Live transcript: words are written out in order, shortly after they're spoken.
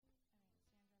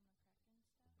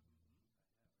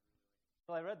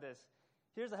I read this.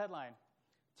 Here's the headline.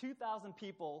 2,000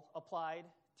 people applied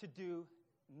to do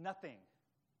nothing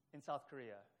in South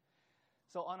Korea.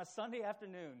 So on a Sunday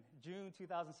afternoon, June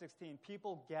 2016,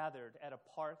 people gathered at a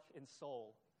park in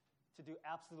Seoul to do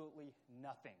absolutely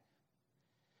nothing.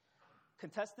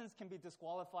 Contestants can be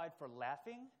disqualified for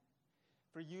laughing,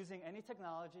 for using any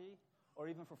technology, or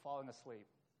even for falling asleep.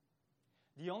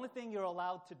 The only thing you're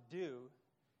allowed to do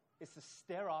is to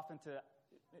stare off into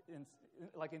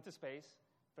space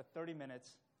for 30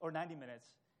 minutes or 90 minutes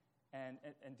and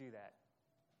do that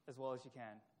as well as you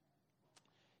can.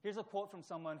 Here's a quote from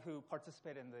someone who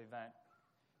participated in the event.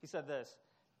 He said this,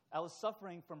 "I was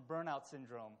suffering from burnout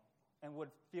syndrome and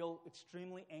would feel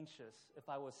extremely anxious if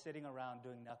I was sitting around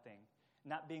doing nothing,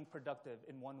 not being productive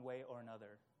in one way or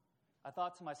another. I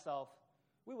thought to myself,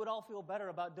 we would all feel better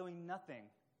about doing nothing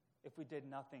if we did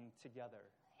nothing together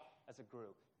as a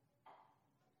group."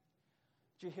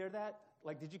 Did you hear that?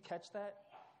 Did you catch that?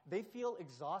 They feel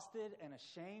exhausted and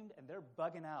ashamed, and they're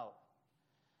bugging out.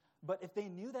 But if they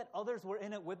knew that others were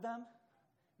in it with them,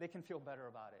 they can feel better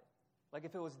about it. Like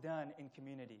if it was done in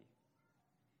community.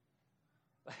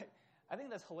 I think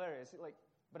that's hilarious.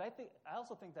 But I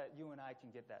also think that you and I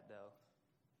can get that, though.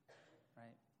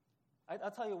 Right? I'll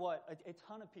tell you what, a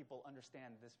ton of people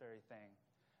understand this very thing.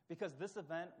 Because this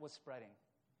event was spreading.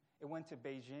 It went to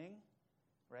Beijing,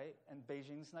 right? And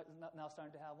Beijing's now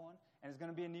starting to have one. And it's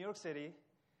going to be in New York City.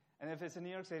 And if it's in New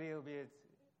York City, it'll be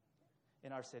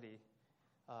in our city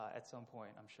at some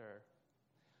point, I'm sure.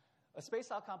 A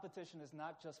Space Out competition is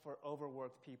not just for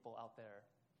overworked people out there.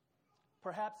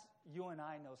 Perhaps you and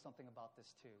I know something about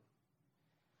this too.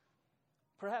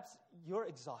 Perhaps you're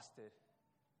exhausted.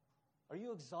 Are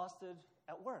you exhausted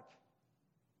at work,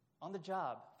 on the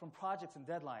job, from projects and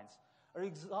deadlines? Are you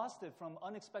exhausted from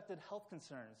unexpected health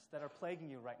concerns that are plaguing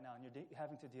you right now and you're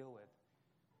having to deal with?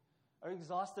 Are you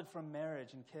exhausted from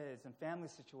marriage and kids and family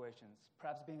situations,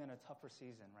 perhaps being in a tougher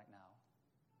season right now?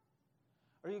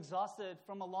 Are you exhausted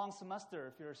from a long semester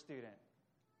if you're a student?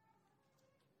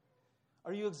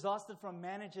 Are you exhausted from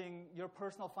managing your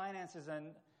personal finances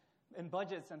and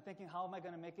budgets and thinking, how am I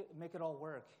going to make it all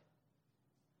work?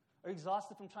 Are you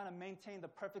exhausted from trying to maintain the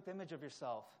perfect image of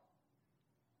yourself?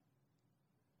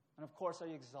 And of course, are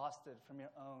you exhausted from your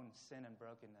own sin and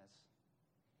brokenness?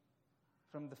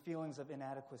 From the feelings of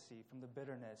inadequacy, from the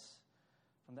bitterness,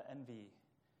 from the envy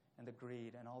and the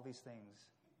greed and all these things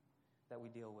that we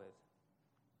deal with?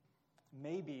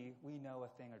 Maybe we know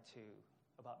a thing or two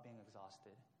about being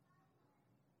exhausted.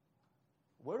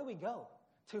 Where do we go?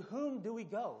 To whom do we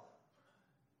go?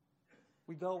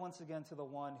 We go once again to the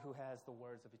one who has the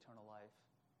words of eternal life.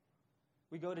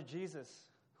 We go to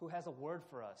Jesus, who has a word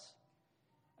for us.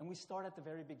 And we start at the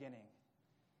very beginning,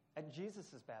 at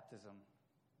Jesus' baptism.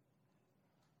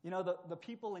 You know, the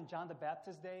people in John the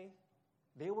Baptist's day,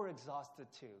 they were exhausted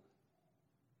too.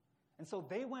 And so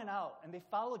they went out and they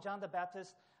followed John the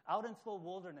Baptist out into the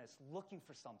wilderness looking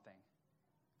for something.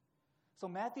 So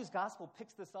Matthew's gospel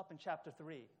picks this up in chapter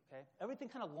 3, okay? Everything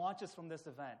kind of launches from this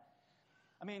event.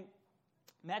 I mean,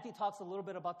 Matthew talks a little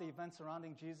bit about the events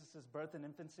surrounding Jesus' birth and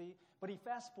infancy, but he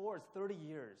fast forwards 30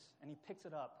 years and he picks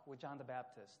it up with John the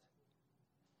Baptist.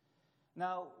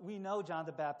 Now, we know John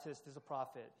the Baptist is a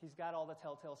prophet. He's got all the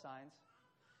telltale signs.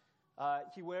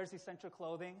 He wears eccentric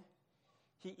clothing.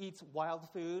 He eats wild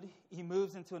food. He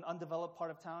moves into an undeveloped part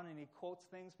of town, and he quotes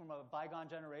things from a bygone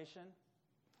generation.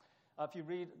 If you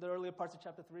read the earlier parts of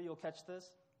chapter 3, you'll catch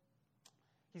this.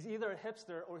 He's either a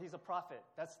hipster or he's a prophet.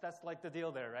 That's like the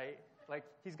deal there, right? Like,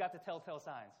 he's got the telltale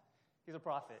signs. He's a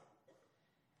prophet.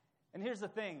 And here's the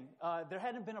thing. There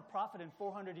hadn't been a prophet in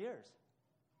 400 years.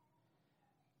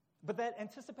 But that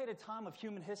anticipated time of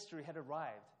human history had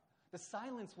arrived. The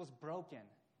silence was broken.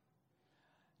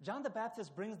 John the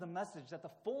Baptist brings the message that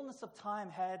the fullness of time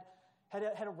had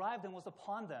arrived and was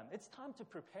upon them. It's time to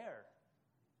prepare.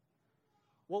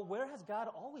 Well, where has God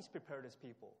always prepared his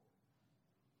people?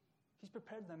 He's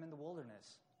prepared them in the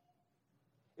wilderness.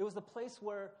 It was the place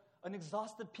where an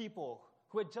exhausted people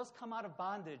who had just come out of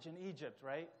bondage in Egypt,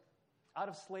 right? Out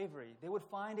of slavery, they would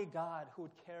find a God who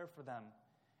would care for them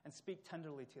and speak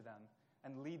tenderly to them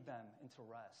and lead them into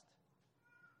rest.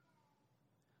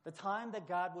 The time that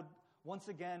God would once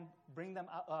again bring them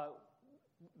out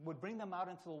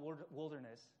into the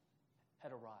wilderness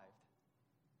had arrived.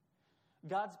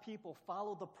 God's people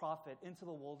followed the prophet into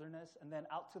the wilderness and then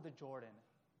out to the Jordan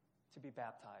to be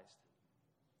baptized.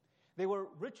 They were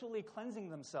ritually cleansing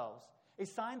themselves, a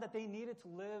sign that they needed to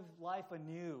live life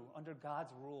anew under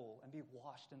God's rule and be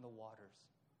washed in the waters.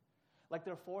 Like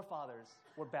their forefathers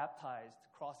were baptized,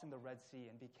 crossing the Red Sea,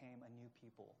 and became a new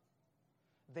people.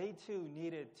 They too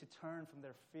needed to turn from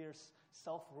their fierce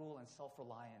self-rule and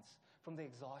self-reliance, from the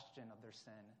exhaustion of their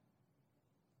sin.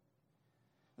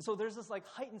 And so there's this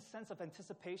heightened sense of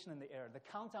anticipation in the air. The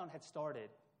countdown had started.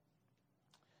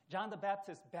 John the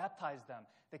Baptist baptized them.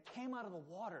 They came out of the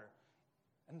water.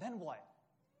 And then what?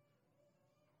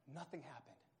 Nothing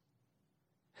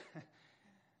happened.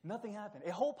 Nothing happened.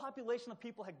 A whole population of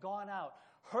people had gone out,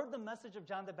 heard the message of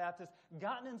John the Baptist,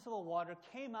 gotten into the water,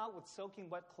 came out with soaking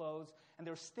wet clothes, and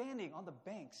they were standing on the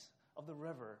banks of the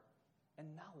river.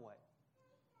 And now what?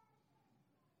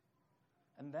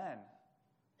 And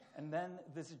then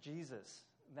this Jesus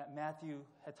that Matthew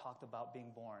had talked about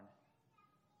being born,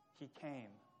 he came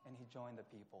and he joined the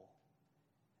people.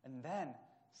 And then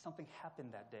something happened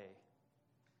that day.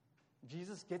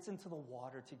 Jesus gets into the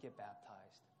water to get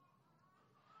baptized.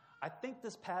 I think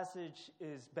this passage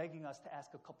is begging us to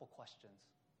ask a couple questions.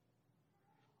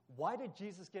 Why did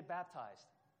Jesus get baptized?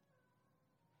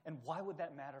 And why would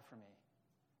that matter for me?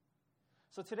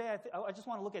 So today, I just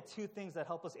want to look at two things that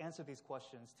help us answer these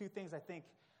questions. Two things I think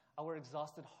our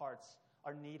exhausted hearts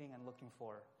are needing and looking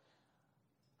for.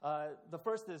 The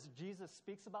first is Jesus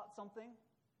speaks about something.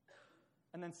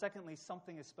 And then secondly,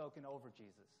 something is spoken over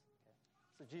Jesus. Okay?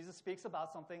 So Jesus speaks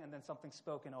about something and then something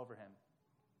spoken over him.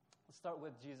 Let's start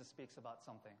with Jesus speaks about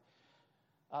something.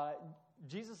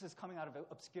 Jesus is coming out of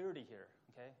obscurity here.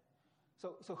 Okay?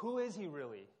 So who is he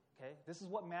really? Okay? This is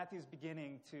what Matthew's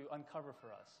beginning to uncover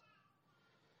for us.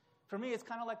 For me, it's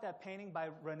kind of like that painting by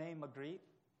Rene Magritte.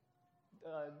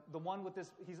 The one with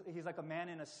this, he's like a man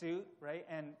in a suit, right?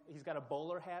 And he's got a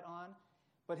bowler hat on,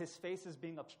 but his face is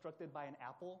being obstructed by an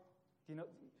apple. Do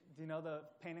you know the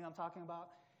painting I'm talking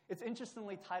about? It's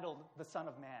interestingly titled The Son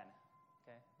of Man.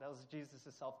 Okay, that was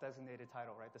Jesus' self-designated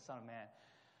title, right? The Son of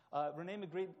Man. Rene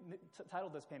Magritte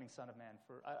titled this painting Son of Man.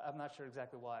 I'm not sure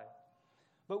exactly why.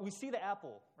 But we see the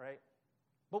apple, right?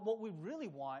 But what we really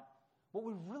want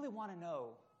to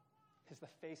know is the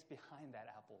face behind that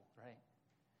apple, right?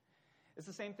 It's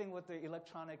the same thing with the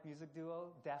electronic music duo,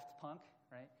 Daft Punk,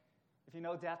 right? If you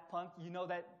know Daft Punk, you know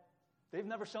that they've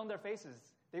never shown their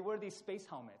faces. They wear these space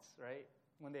helmets, right,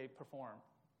 when they perform.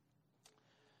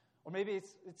 Or maybe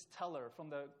it's Teller from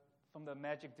the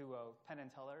magic duo, Penn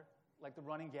and Teller. Like the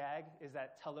running gag is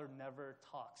that Teller never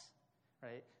talks,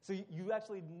 right? So you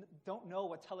actually don't know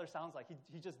what Teller sounds like.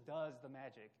 He just does the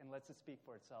magic and lets it speak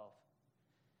for itself.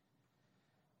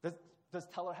 Does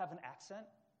Teller have an accent?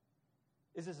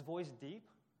 Is his voice deep?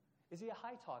 Is he a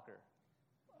high talker?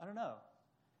 I don't know.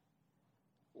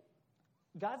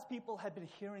 God's people had been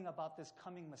hearing about this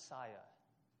coming Messiah.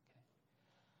 Okay.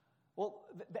 Well,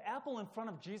 the apple in front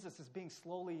of Jesus is being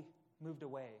slowly moved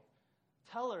away.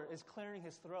 Teller is clearing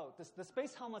his throat. The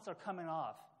space helmets are coming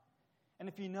off. And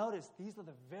if you notice, these are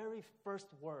the very first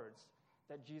words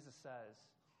that Jesus says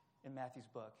in Matthew's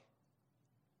book.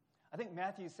 I think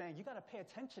Matthew is saying, you got to pay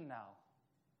attention now.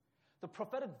 The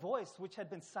prophetic voice, which had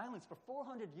been silenced for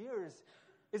 400 years,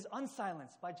 is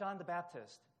unsilenced by John the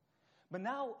Baptist. But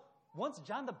now, once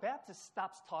John the Baptist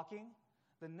stops talking,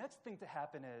 the next thing to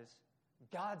happen is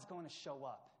God's going to show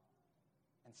up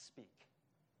and speak.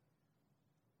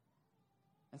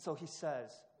 And so he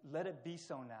says, let it be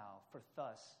so now, for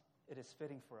thus it is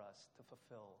fitting for us to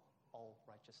fulfill all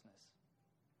righteousness.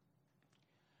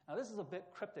 Now, this is a bit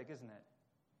cryptic, isn't it?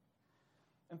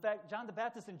 In fact, John the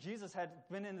Baptist and Jesus had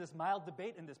been in this mild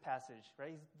debate in this passage,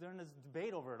 right? They're in this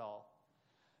debate over it all.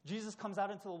 Jesus comes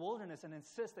out into the wilderness and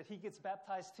insists that he gets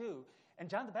baptized too. And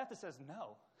John the Baptist says,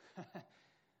 no,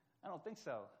 I don't think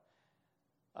so.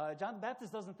 John the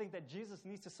Baptist doesn't think that Jesus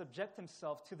needs to subject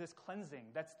himself to this cleansing.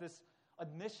 That's this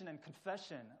admission and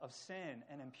confession of sin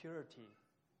and impurity.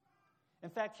 In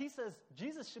fact, he says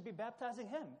Jesus should be baptizing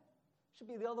him. It should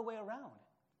be the other way around.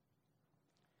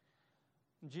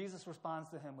 Jesus responds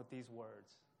to him with these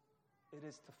words. It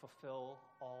is to fulfill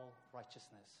all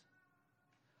righteousness.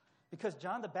 Because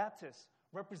John the Baptist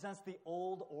represents the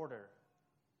old order,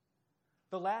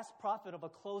 the last prophet of a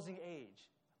closing age.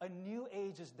 A new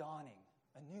age is dawning,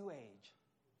 a new age.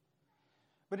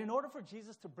 But in order for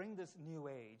Jesus to bring this new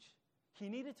age, he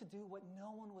needed to do what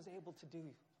no one was able to do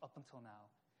up until now.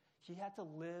 He had to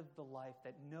live the life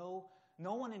that no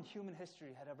one in human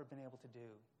history had ever been able to do.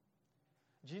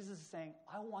 Jesus is saying,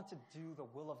 I want to do the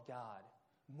will of God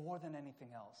more than anything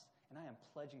else, and I am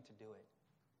pledging to do it.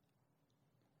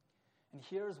 And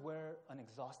here's where an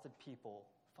exhausted people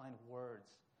find words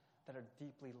that are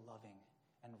deeply loving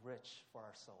and rich for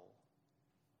our soul.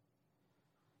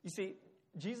 You see,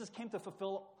 Jesus came to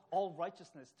fulfill all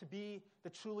righteousness, to be the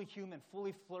truly human,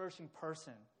 fully flourishing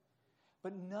person.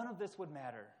 But none of this would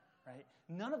matter, right?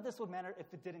 None of this would matter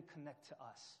if it didn't connect to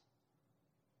us.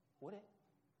 Would it?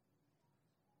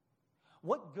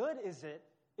 What good is it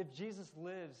if Jesus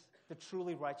lives the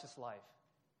truly righteous life?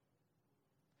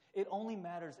 It only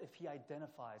matters if he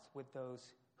identifies with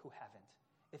those who haven't,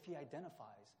 if he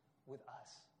identifies with us,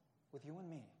 with you and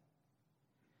me.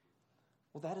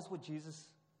 Well, that is what Jesus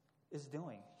is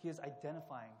doing. He is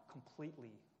identifying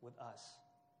completely with us.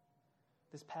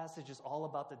 This passage is all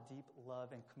about the deep love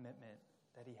and commitment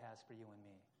that he has for you and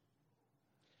me.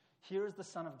 Here is the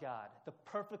Son of God, the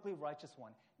perfectly righteous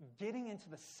one, getting into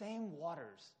the same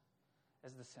waters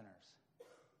as the sinners,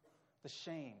 the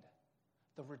shamed,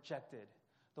 the rejected,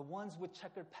 the ones with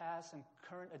checkered pasts and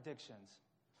current addictions,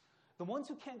 the ones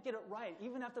who can't get it right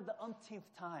even after the umpteenth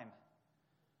time,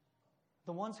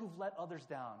 the ones who've let others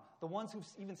down, the ones who've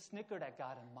even snickered at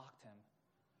God and mocked him,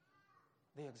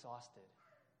 the exhausted.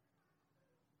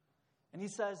 And he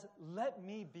says, let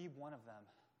me be one of them.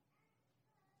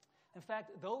 In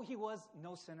fact, though he was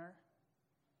no sinner,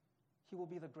 he will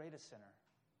be the greatest sinner.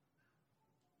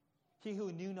 He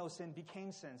who knew no sin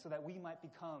became sin so that we might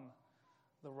become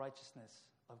the righteousness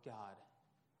of God.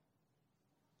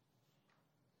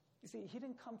 You see, he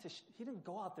didn't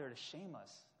go out there to shame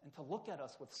us and to look at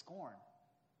us with scorn.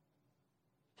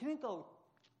 He didn't go,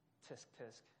 tisk,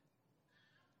 tisk.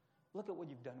 Look at what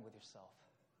you've done with yourself.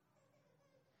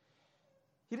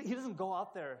 He doesn't go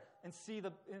out there and see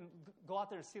the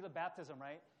baptism,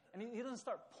 right? And he doesn't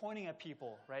start pointing at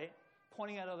people, right?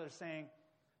 Pointing at others saying,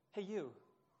 hey, you.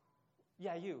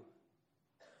 Yeah, you.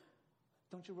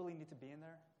 Don't you really need to be in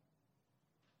there?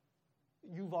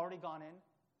 You've already gone in.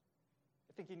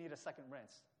 I think you need a second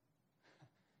rinse.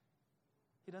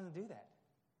 He doesn't do that.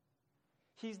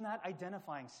 He's not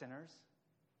identifying sinners.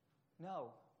 No,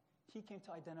 he came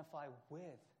to identify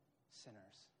with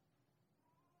sinners.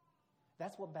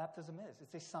 That's what baptism is.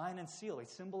 It's a sign and seal, a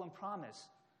symbol and promise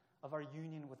of our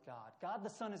union with God. God the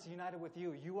Son is united with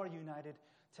you. You are united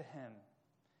to him.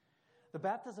 The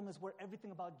baptism is where everything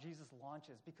about Jesus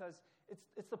launches because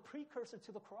it's the precursor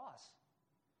to the cross.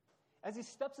 As he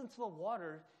steps into the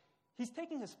water, he's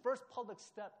taking his first public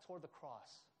step toward the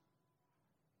cross.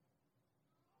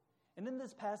 And in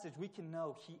this passage, we can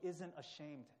know he isn't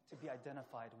ashamed to be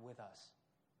identified with us.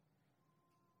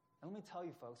 And let me tell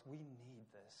you, folks, we need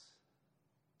this.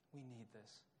 We need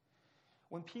this.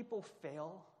 When people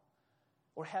fail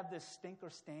or have this stink or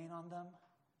stain on them,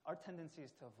 our tendency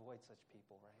is to avoid such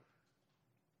people, right?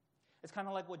 It's kind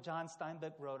of like what John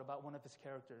Steinbeck wrote about one of his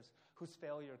characters whose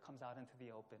failure comes out into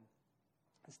the open.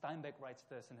 And Steinbeck writes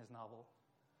this in his novel.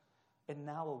 And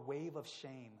now a wave of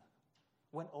shame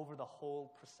went over the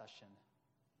whole procession.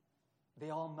 They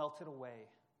all melted away.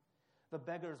 The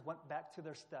beggars went back to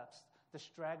their steps. The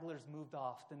stragglers moved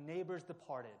off. The neighbors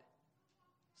departed,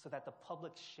 so that the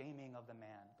public shaming of the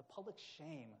man, the public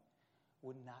shame,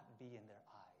 would not be in their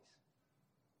eyes.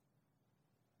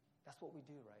 That's what we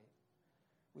do, right?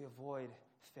 We avoid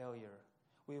failure.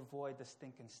 We avoid the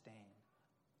stink and stain.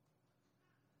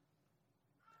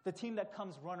 The team that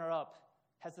comes runner-up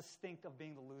has the stink of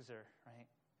being the loser, right?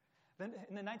 Then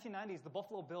in the 1990s, the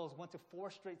Buffalo Bills went to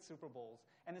 4 straight Super Bowls,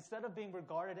 and instead of being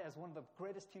regarded as one of the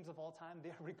greatest teams of all time, they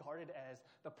are regarded as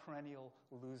the perennial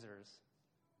losers.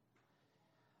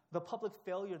 The public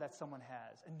failure that someone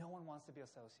has, and no one wants to be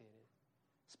associated.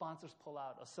 Sponsors pull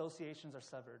out. Associations are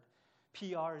severed.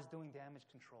 PR is doing damage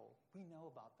control. We know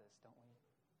about this, don't we?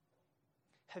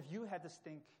 Have you had the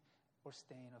stink or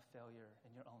stain of failure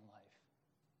in your own life?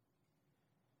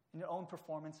 In your own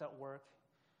performance at work?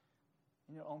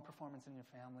 In your own performance in your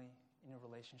family? In your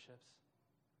relationships?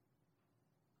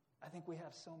 I think we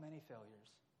have so many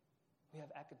failures. We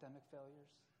have academic failures,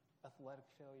 athletic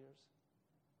failures,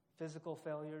 physical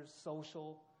failures,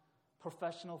 social,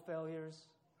 professional failures,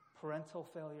 parental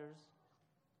failures,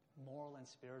 moral and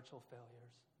spiritual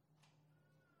failures.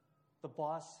 The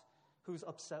boss who's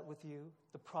upset with you,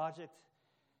 the project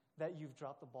that you've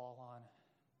dropped the ball on,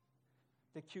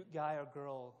 the cute guy or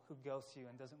girl who ghosts you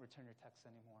and doesn't return your texts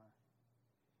anymore,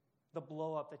 the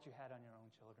blow up that you had on your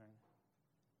own children,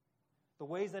 the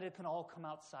ways that it can all come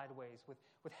out sideways with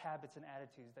habits and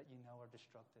attitudes that you know are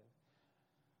destructive.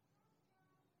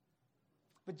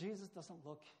 But Jesus doesn't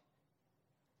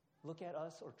look at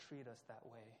us or treat us that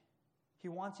way. He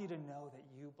wants you to know that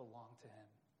you belong to him.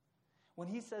 When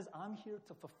he says, I'm here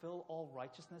to fulfill all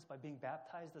righteousness by being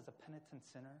baptized as a penitent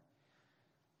sinner,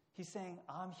 he's saying,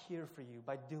 I'm here for you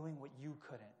by doing what you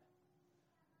couldn't.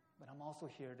 But I'm also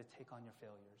here to take on your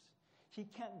failures. He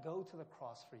can't go to the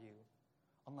cross for you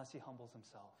unless he humbles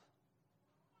himself.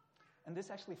 And this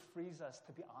actually frees us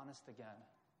to be honest again.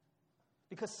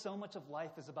 Because so much of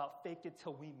life is about fake it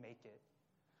till we make it.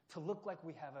 To look like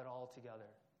we have it all together.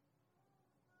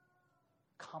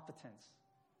 Competence,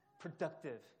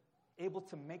 productive, able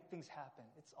to make things happen,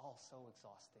 it's all so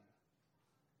exhausting.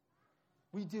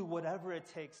 We do whatever it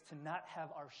takes to not have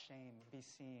our shame be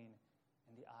seen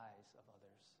in the eyes of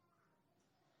others.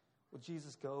 Well,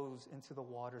 Jesus goes into the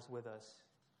waters with us,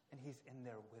 and he's in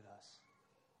there with us.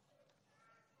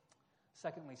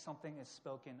 Secondly, something is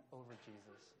spoken over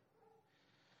Jesus.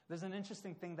 There's an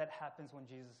interesting thing that happens when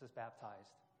Jesus is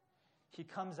baptized. He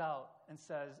comes out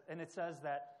and it says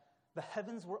that the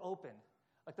heavens were open,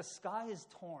 like the sky is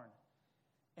torn,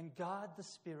 and God the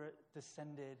Spirit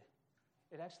descended.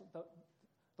 It actually,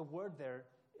 the word there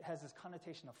has this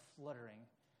connotation of fluttering.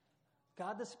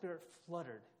 God the Spirit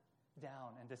fluttered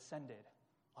down and descended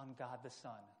on God the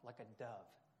Son like a dove,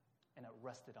 and it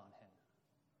rested on him.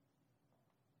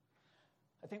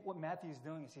 I think what Matthew is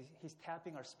doing is he's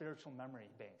tapping our spiritual memory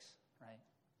banks, right?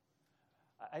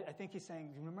 I think he's saying,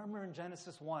 remember in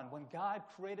Genesis 1, when God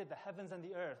created the heavens and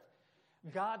the earth,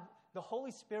 God, the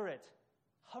Holy Spirit,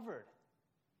 hovered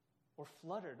or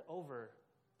fluttered over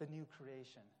the new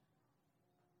creation.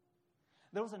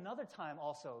 There was another time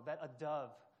also that a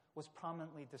dove was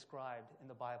prominently described in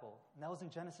the Bible, and that was in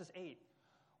Genesis 8,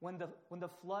 when the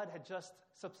flood had just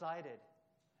subsided,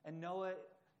 and Noah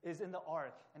is in the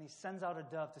ark, and he sends out a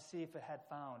dove to see if it had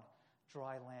found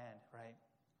dry land, right?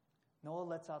 Noah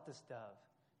lets out this dove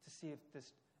to see if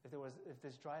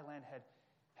this dry land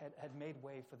had made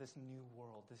way for this new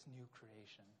world, this new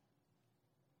creation.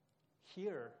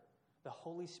 Here, the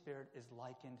Holy Spirit is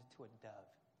likened to a dove,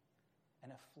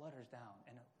 and it flutters down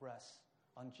and it rests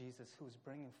on Jesus, who is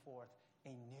bringing forth a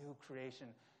new creation.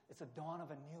 It's the dawn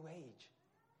of a new age.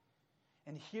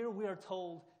 And here we are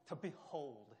told to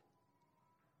behold.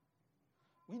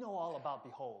 We know all about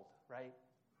behold, right?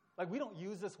 Like, we don't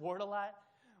use this word a lot,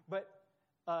 but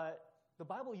the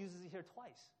Bible uses it here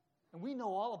twice. And we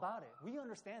know all about it. We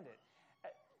understand it.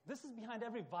 This is behind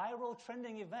every viral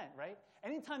trending event, right?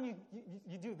 Anytime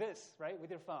you do this, right, with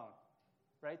your phone,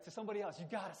 right, to somebody else, you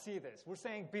got to see this. We're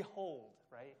saying behold,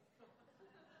 right?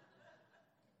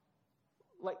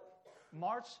 Like,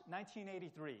 March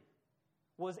 1983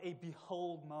 was a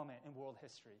behold moment in world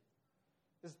history.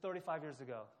 This is 35 years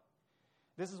ago.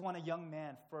 This is when a young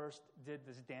man first did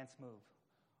this dance move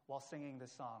while singing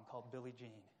this song called Billie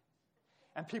Jean.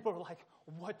 And people were like,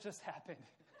 what just happened?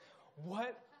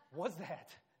 What was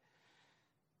that?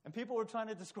 And people were trying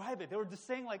to describe it. They were just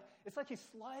saying, like, it's like he's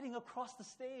sliding across the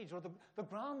stage, or the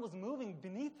ground was moving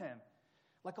beneath him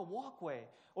like a walkway.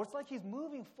 Or it's like he's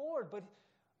moving forward, but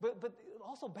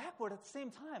also backward at the same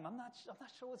time. I'm not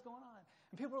sure what's going on.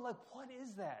 And people were like, what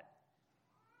is that?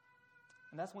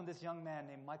 And that's when this young man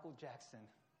named Michael Jackson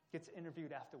gets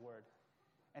interviewed afterward.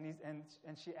 And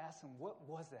she asks him, what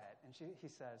was that? And he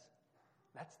says,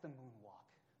 that's the moonwalk.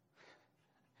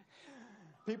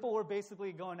 People were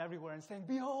basically going everywhere and saying,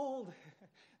 behold,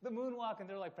 the moonwalk. And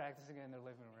they're like practicing it in their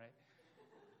living room, right?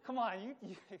 Come on,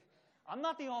 I'm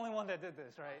not the only one that did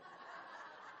this, right?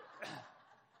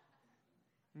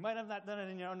 You might have not done it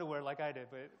in your underwear like I did,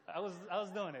 but I was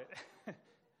doing it.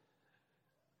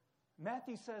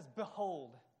 Matthew says,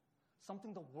 behold,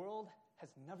 something the world has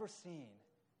never seen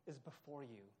is before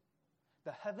you.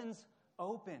 The heavens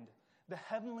opened. The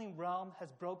heavenly realm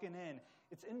has broken in.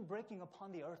 It's in breaking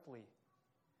upon the earthly.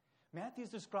 Matthew's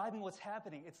describing what's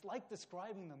happening. It's like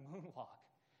describing the moonwalk.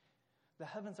 The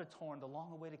heavens are torn. The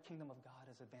long-awaited kingdom of God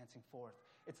is advancing forth.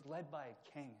 It's led by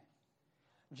a king.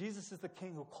 Jesus is the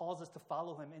king who calls us to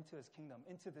follow him into his kingdom,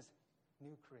 into this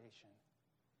new creation.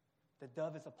 The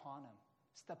dove is upon him.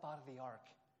 Step out of the ark.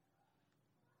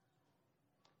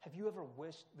 Have you ever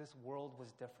wished this world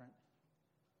was different?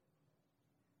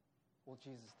 Well,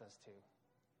 Jesus does too.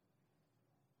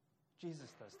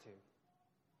 Jesus does too.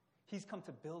 He's come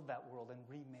to build that world and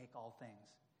remake all things.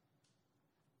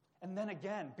 And then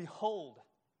again, behold,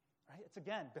 right? It's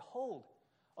again, behold,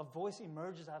 a voice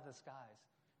emerges out of the skies.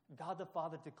 God the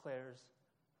Father declares,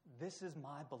 this is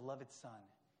my beloved Son,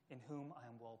 in whom I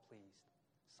am well pleased.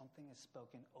 Something is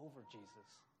spoken over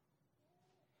Jesus.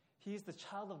 He is the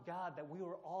child of God that we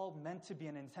were all meant to be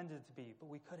and intended to be, but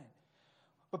we couldn't.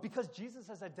 But because Jesus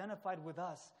has identified with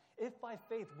us, if by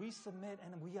faith we submit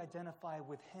and we identify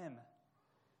with him,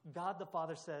 God the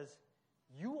Father says,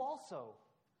 you also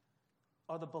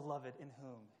are the beloved in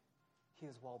whom he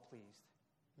is well pleased.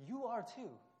 You are too.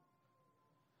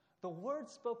 The word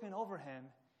spoken over him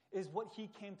is what he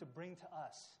came to bring to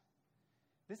us.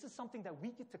 This is something that we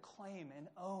get to claim and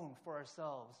own for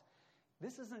ourselves.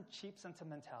 This isn't cheap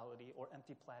sentimentality or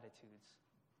empty platitudes.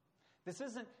 This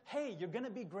isn't, hey, you're going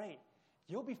to be great.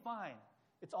 You'll be fine.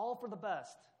 It's all for the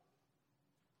best.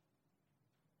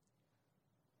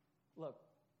 Look,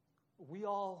 we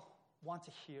all want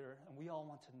to hear and we all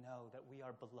want to know that we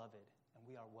are beloved and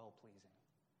we are well-pleasing?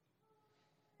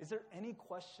 Is there any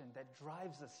question that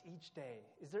drives us each day?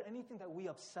 Is there anything that we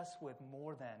obsess with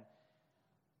more than,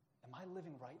 am I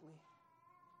living rightly?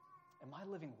 Am I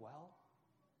living well?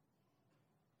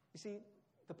 You see,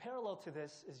 the parallel to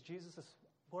this is Jesus'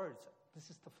 words. This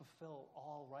is to fulfill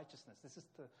all righteousness.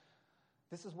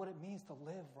 This is what it means to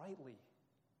live rightly.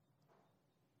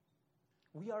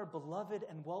 We are beloved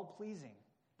and well-pleasing.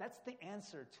 That's the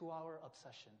answer to our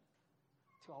obsession,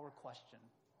 to our question.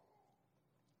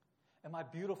 Am I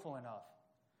beautiful enough?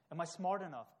 Am I smart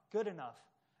enough? Good enough?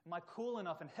 Am I cool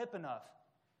enough and hip enough?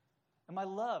 Am I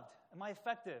loved? Am I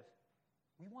effective?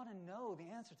 We want to know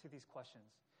the answer to these questions.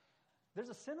 There's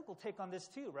a cynical take on this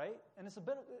too, right? And it's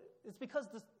because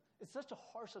it's such a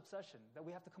harsh obsession that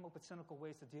we have to come up with cynical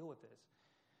ways to deal with this.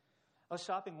 I was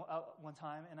shopping one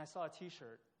time, and I saw a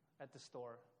T-shirt at the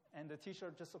store, and the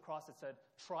T-shirt just across it said,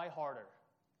 "Try harder."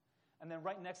 And then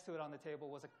right next to it on the table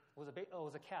was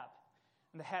a cap,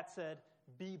 and the hat said,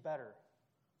 "Be better."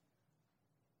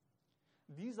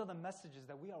 These are the messages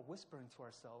that we are whispering to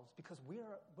ourselves because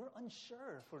we're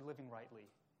unsure if we're living rightly.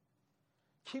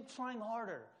 Keep trying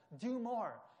harder. Do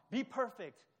more. Be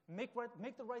perfect. Make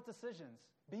the right decisions.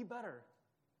 Be better.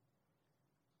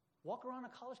 Walk around a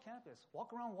college campus.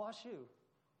 Walk around WashU.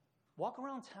 Walk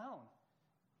around town.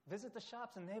 Visit the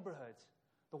shops and neighborhoods,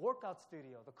 the workout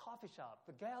studio, the coffee shop,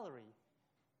 the gallery.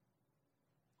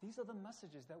 These are the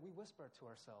messages that we whisper to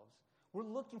ourselves. We're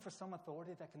looking for some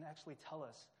authority that can actually tell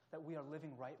us that we are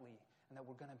living rightly and that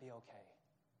we're going to be okay.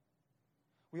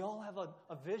 We all have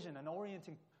a vision, an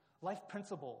orienting life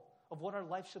principle of what our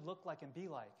life should look like and be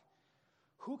like.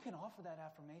 Who can offer that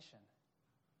affirmation?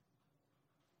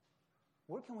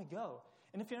 Where can we go?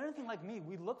 And if you're anything like me,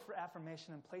 we look for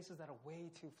affirmation in places that are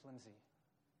way too flimsy.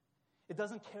 It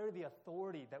doesn't carry the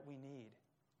authority that we need.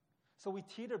 So we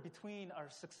teeter between our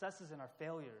successes and our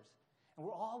failures. And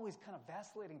we're always kind of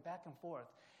vacillating back and forth.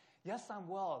 Yes, I'm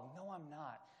well. No, I'm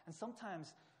not. And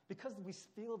sometimes, because we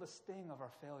feel the sting of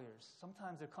our failures,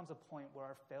 sometimes there comes a point where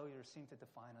our failures seem to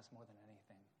define us more than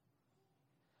anything.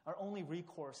 Our only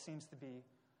recourse seems to be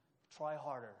try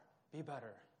harder, be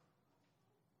better.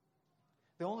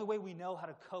 The only way we know how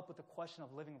to cope with the question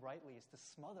of living rightly is to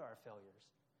smother our failures.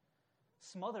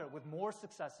 Smother it with more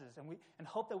successes and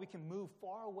hope that we can move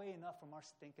far away enough from our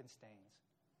stinking stains.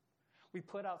 We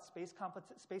put out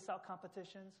space-out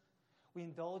competitions. We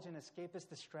indulge in escapist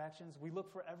distractions. We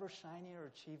look for ever shinier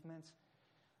achievements,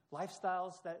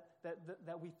 lifestyles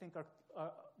that we think are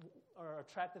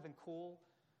attractive and cool,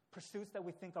 pursuits that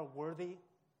we think are worthy.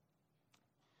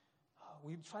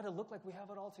 We try to look like we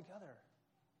have it all together.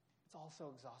 It's all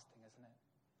so exhausting, isn't it?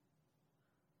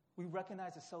 We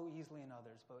recognize it so easily in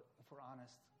others, but if we're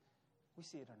honest, we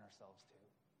see it in ourselves too.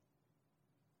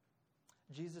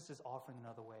 Jesus is offering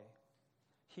another way.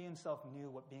 He himself knew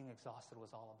what being exhausted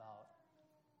was all about.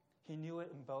 He knew it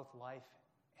in both life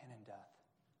and in death.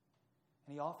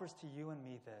 And he offers to you and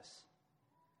me this: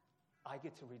 I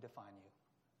get to redefine you.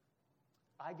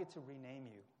 I get to rename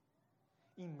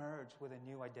you. Emerge with a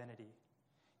new identity.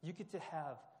 You get to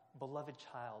have beloved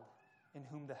child in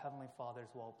whom the Heavenly Father is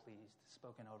well pleased,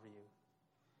 spoken over you.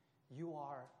 You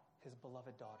are his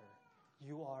beloved daughter.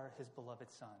 You are his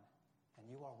beloved son. And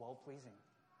you are well pleasing.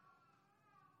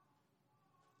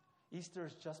 Easter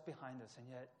is just behind us, and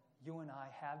yet you and I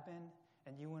have been,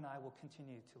 and you and I will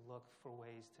continue to look for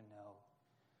ways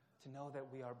to know that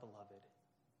we are beloved.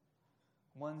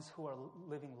 Ones who are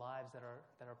living lives that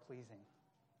are pleasing.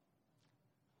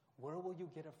 Where will you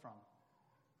get it from?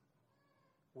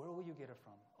 Where will you get it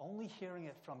from? Only hearing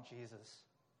it from Jesus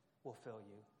will fill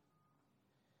you.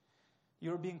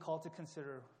 You're being called to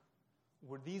consider,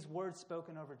 were these words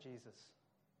spoken over Jesus?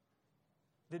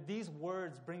 Did these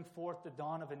words bring forth the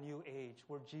dawn of a new age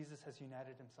where Jesus has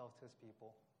united himself to his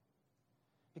people?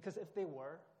 Because if they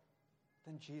were,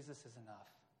 then Jesus is enough.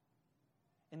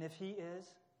 And if he is,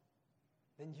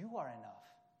 then you are enough.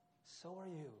 So are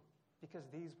you, because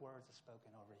these words are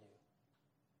spoken over you.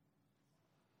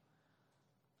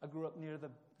 I grew up near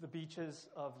the beaches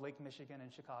of Lake Michigan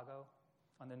in Chicago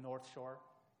on the North Shore.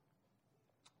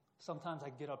 Sometimes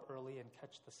I get up early and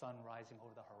catch the sun rising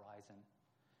over the horizon.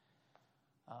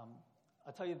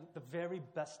 I'll tell you, the very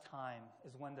best time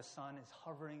is when the sun is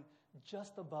hovering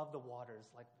just above the waters,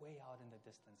 like way out in the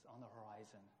distance on the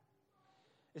horizon.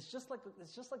 It's just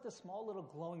like this small little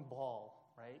glowing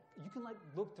ball, right? You can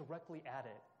look directly at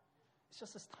it. It's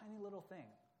just this tiny little thing.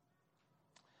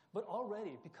 But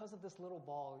already, because of this little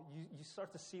ball, you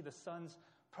start to see the sun's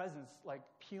presence like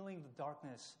peeling the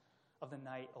darkness of the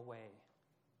night away.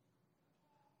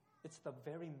 It's the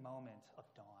very moment of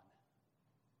dawn.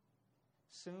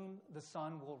 Soon the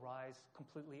sun will rise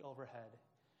completely overhead,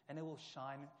 and it will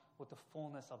shine with the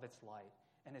fullness of its light,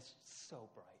 and it's so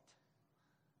bright.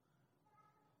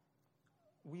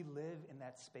 We live in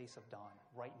that space of dawn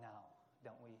right now,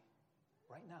 don't we?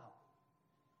 Right now.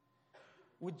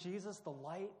 With Jesus, the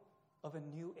light of a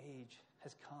new age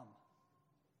has come.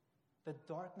 The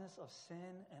darkness of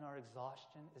sin and our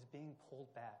exhaustion is being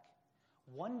pulled back.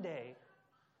 One day,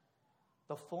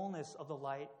 the fullness of the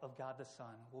light of God the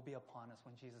Son will be upon us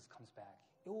when Jesus comes back.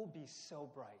 It will be so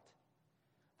bright.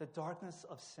 The darkness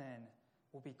of sin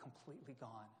will be completely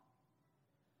gone.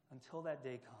 Until that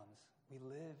day comes, we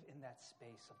live in that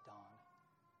space of dawn.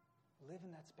 Live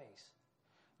in that space.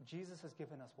 Jesus has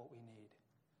given us what we need.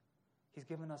 He's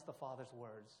given us the Father's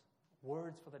words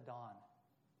for the dawn.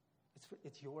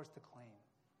 It's yours to claim.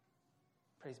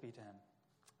 Praise be to him.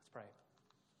 Let's pray.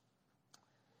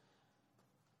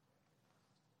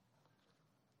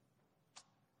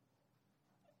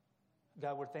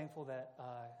 God, we're thankful that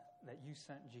you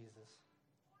sent Jesus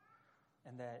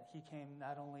and that he came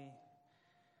not only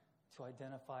to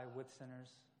identify with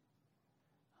sinners,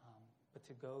 but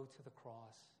to go to the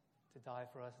cross, to die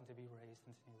for us and to be raised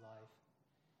into new life.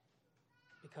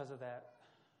 Because of that,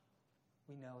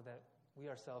 we know that we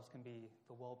ourselves can be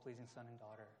the well-pleasing son and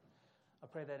daughter. I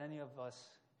pray that any of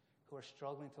us who are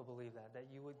struggling to believe that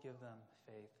you would give them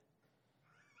faith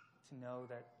to know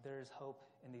that there is hope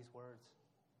in these words,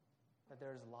 that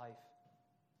there is life,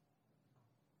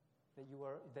 that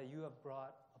you have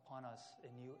brought upon us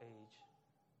a new age,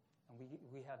 and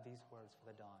we have these words for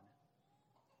the dawn.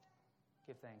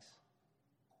 Give thanks.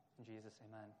 In Jesus,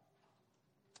 amen.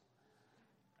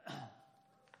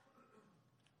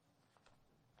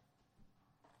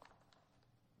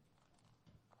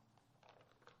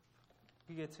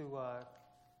 We get to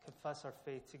confess our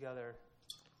faith together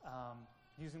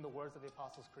using the words of the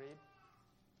Apostles' Creed.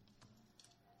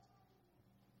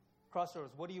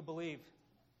 Crossroads, what do you believe?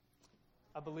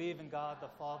 I believe in God the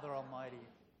Father Almighty,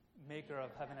 maker of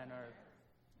heaven and earth,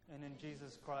 and in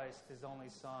Jesus Christ, his only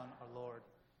Son, our Lord,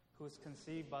 who was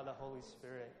conceived by the Holy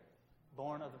Spirit,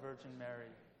 born of the Virgin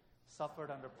Mary,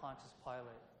 suffered under Pontius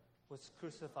Pilate, was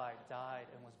crucified, died,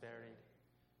 and was buried.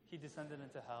 He descended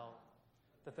into hell.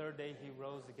 The third day he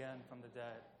rose again from the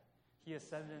dead. He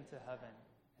ascended into heaven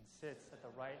and sits at the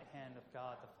right hand of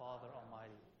God the Father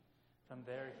Almighty. From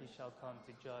there he shall come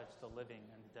to judge the living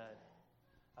and the dead.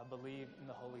 I believe in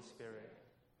the Holy Spirit,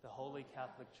 the Holy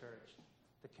Catholic Church,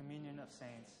 the communion of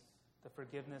saints, the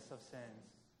forgiveness of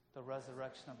sins, the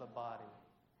resurrection of the body,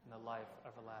 and the life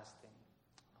everlasting.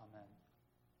 Amen.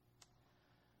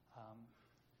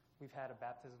 We've had a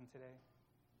baptism today.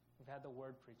 We've had the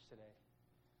word preached today.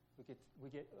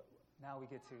 Now we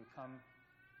get to come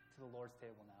to the Lord's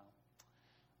table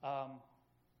now.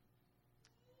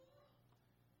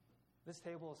 This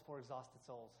table is for exhausted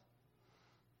souls.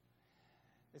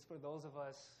 It's for those of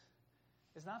us,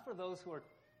 it's not for those who are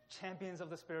champions of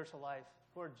the spiritual life,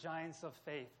 who are giants of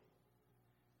faith.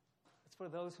 It's for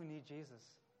those who need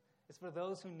Jesus. It's for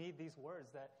those who need these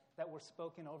words that were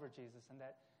spoken over Jesus and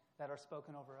that are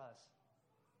spoken over us.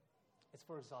 It's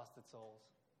for exhausted souls.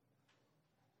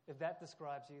 If that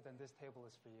describes you, then this table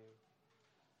is for you.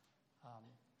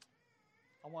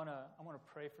 I want to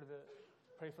pray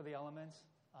for the elements,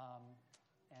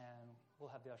 and we'll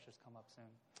have the ushers come up soon.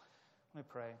 Let me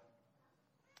pray.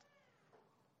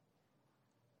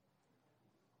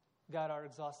 God, our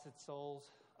exhausted souls,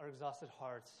 our exhausted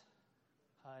hearts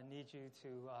need you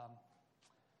to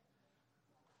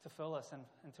fill us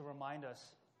and to remind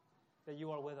us that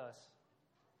you are with us.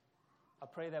 I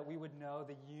pray that we would know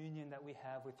the union that we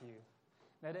have with you.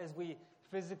 That as we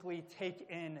physically take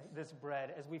in this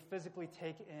bread, as we physically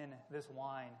take in this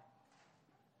wine,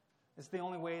 it's the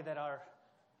only way that our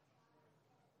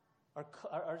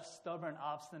stubborn,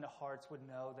 obstinate hearts would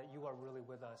know that you are really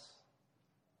with us.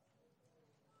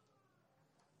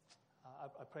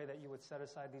 I pray that you would set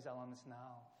aside these elements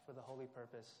now for the holy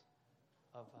purpose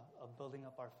of building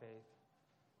up our faith,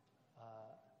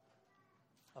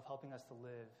 of helping us to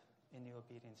live in new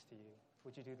obedience to you.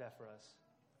 Would you do that for us?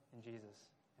 In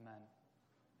Jesus, amen.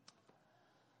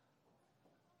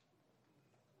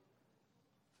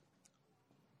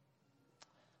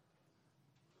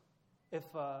 If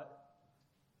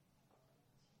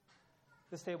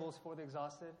this table is for the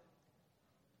exhausted,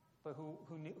 but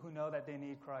who know that they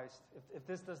need Christ, if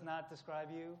this does not describe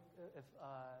you,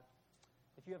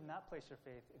 if you have not placed your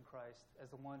faith in Christ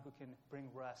as the one who can bring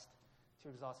rest to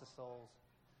exhausted souls,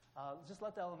 just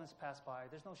let the elements pass by.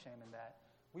 There's no shame in that.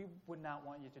 We would not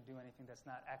want you to do anything that's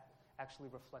not actually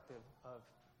reflective of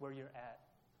where you're at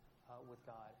with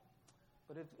God.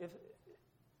 But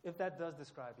if that does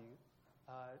describe you,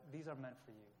 these are meant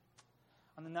for you.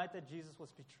 On the night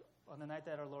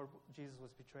that our Lord Jesus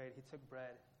was betrayed, he took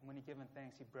bread, and when he given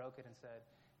thanks, he broke it and said,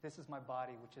 "This is my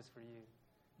body, which is for you.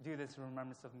 Do this in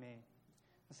remembrance of me."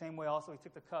 The same way also he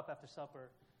took the cup after supper,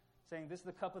 saying, "This is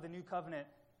the cup of the new covenant,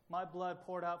 my blood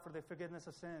poured out for the forgiveness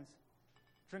of sins.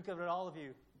 Drink of it, all of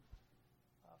you.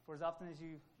 For as often as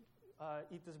you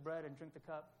eat this bread and drink the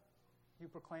cup, you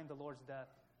proclaim the Lord's death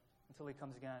until he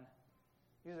comes again."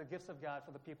 These are gifts of God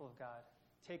for the people of God.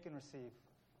 Take and receive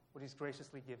what he's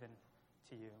graciously given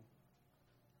to you.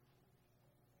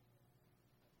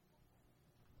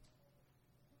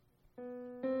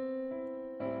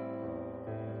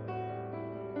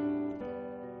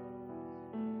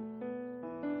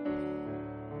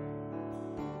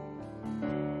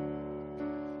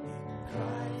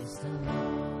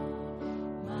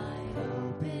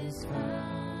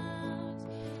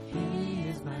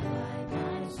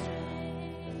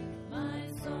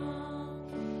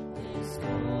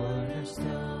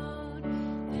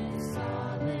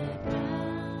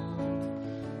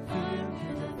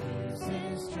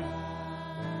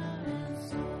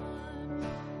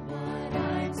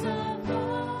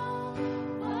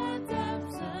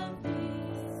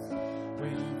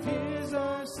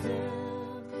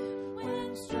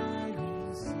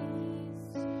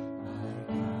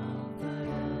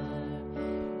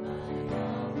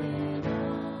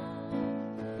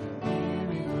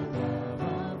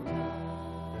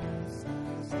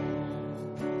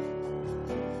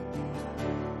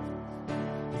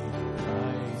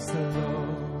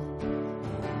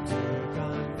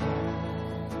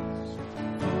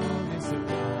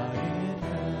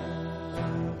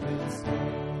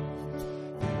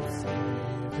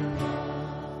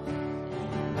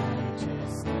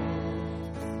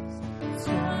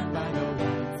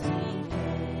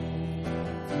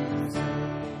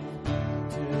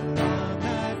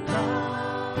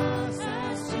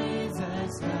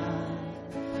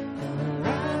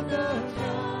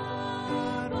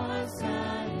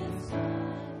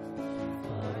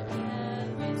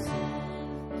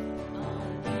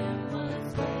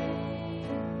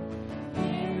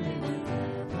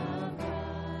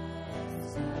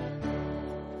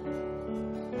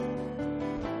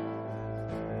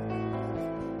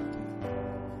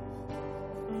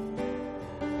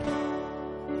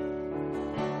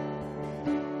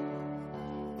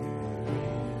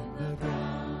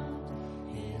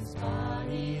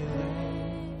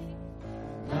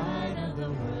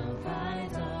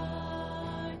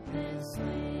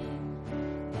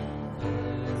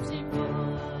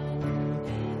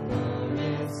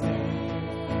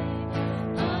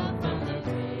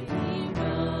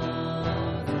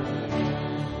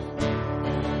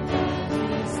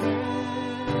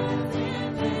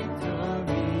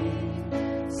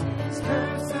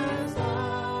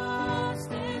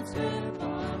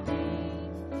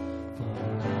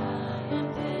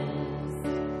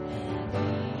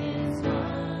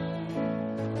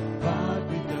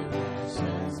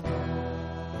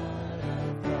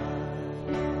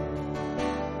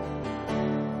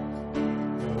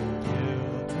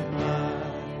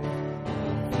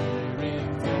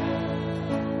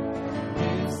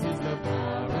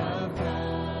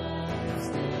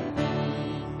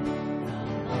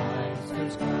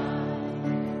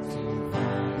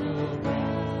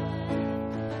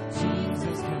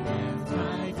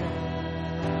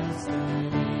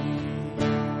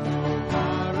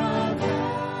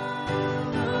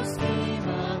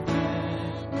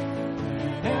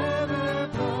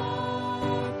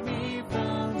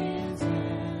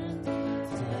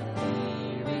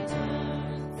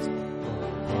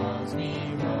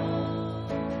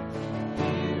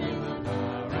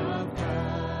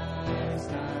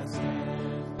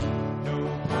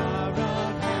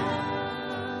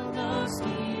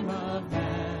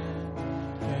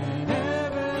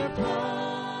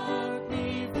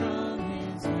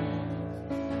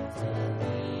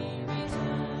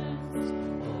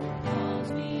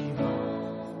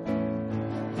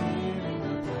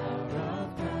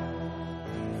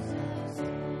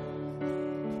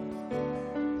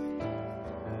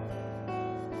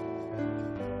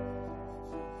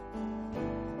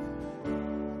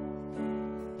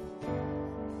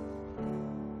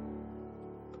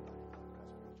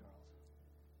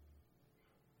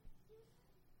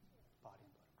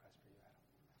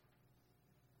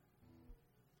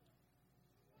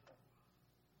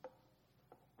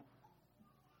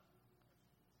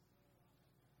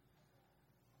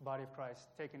 Body of Christ,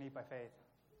 take and eat by faith.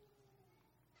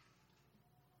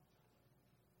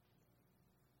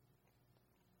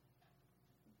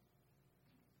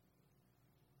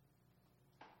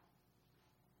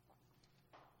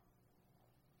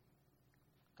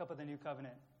 cup of the new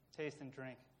covenant. Taste and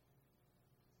drink.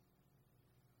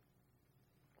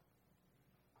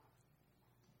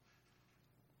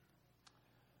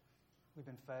 We've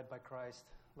been fed by Christ.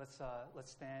 Let's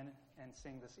stand and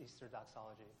sing this Easter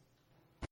doxology.